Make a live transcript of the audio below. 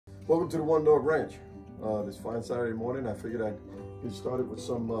Welcome to the One Dog Ranch. This fine Saturday morning, I figured I'd get started with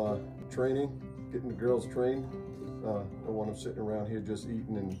some training, getting the girls trained. I don't want them sitting around here just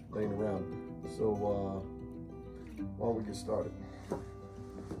eating and laying around. So why don't we get started?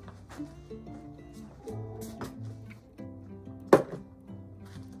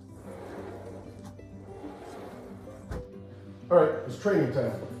 All right, it's training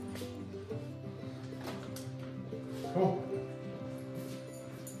time. Come on.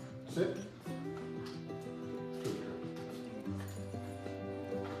 Sit.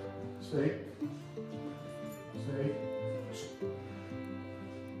 Stay. Stay.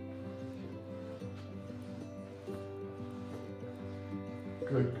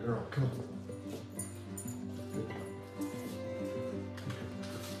 Good girl. Come on. Good girl.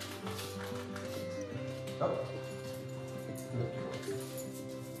 Up. Good girl.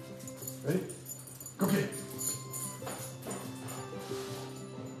 Ready? Go get it.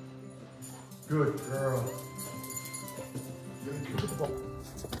 Good girl. Good girl.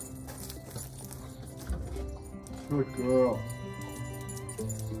 Good girl.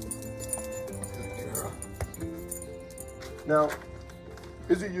 Good girl. Now,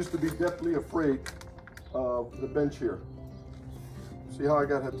 Izzy used to be deathly afraid of the bench here. See how I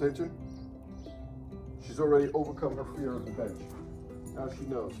got her attention? She's already overcome her fear of the bench. Now she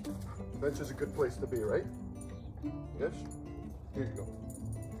knows. The bench is a good place to be, right? Yes? Here you go.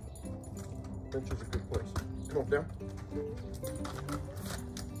 Bench is a good place. Come on, down.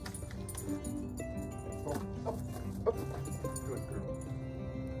 Come on, up, up. Good girl.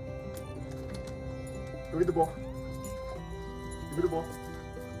 Give me the ball. Give me the ball.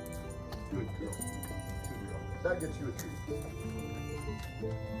 Good girl. Good girl. That gets you a treat.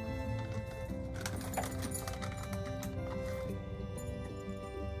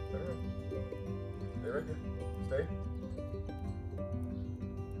 All right. Stay right there. Stay.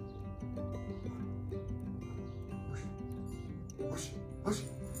 Push.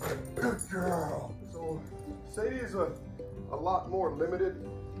 Good girl. So Sadie is a lot more limited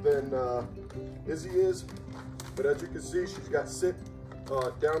than Izzy is, but as you can see, she's got sit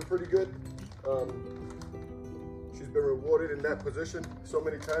down pretty good. She's been rewarded in that position so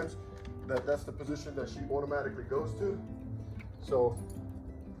many times that that's the position that she automatically goes to. So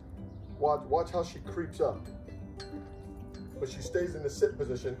watch how she creeps up, but she stays in the sit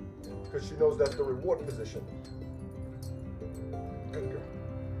position because she knows that's the reward position. Good girl.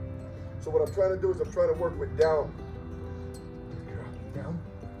 So what I'm trying to do is I'm trying to work with down. Good girl. Down.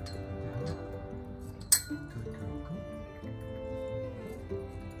 Down. Good girl.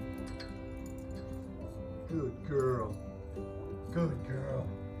 Good girl. Good girl.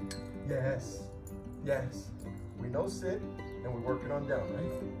 Yes. Yes. We know sit and we're working on down,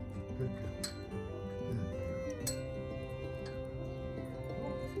 right? Good girl. Good.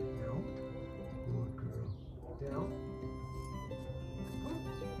 Down. Good girl. Down.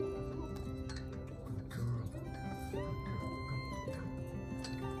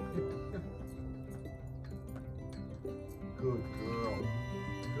 Good girl.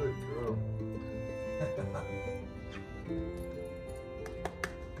 Good girl.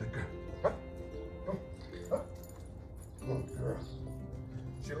 Good girl. Huh? Huh? Good girl.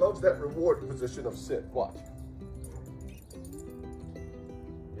 She loves that reward position of sit. Watch.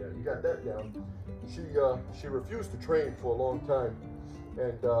 Yeah, you got that down. She refused to train for a long time,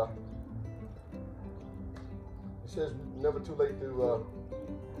 and it says never too late to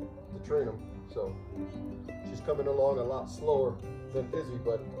train them. So she's coming along a lot slower than Izzy,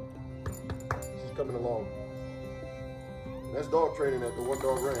 but she's coming along. And that's dog training at the One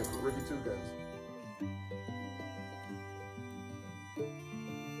Dog Ranch with Ricky Two Guns.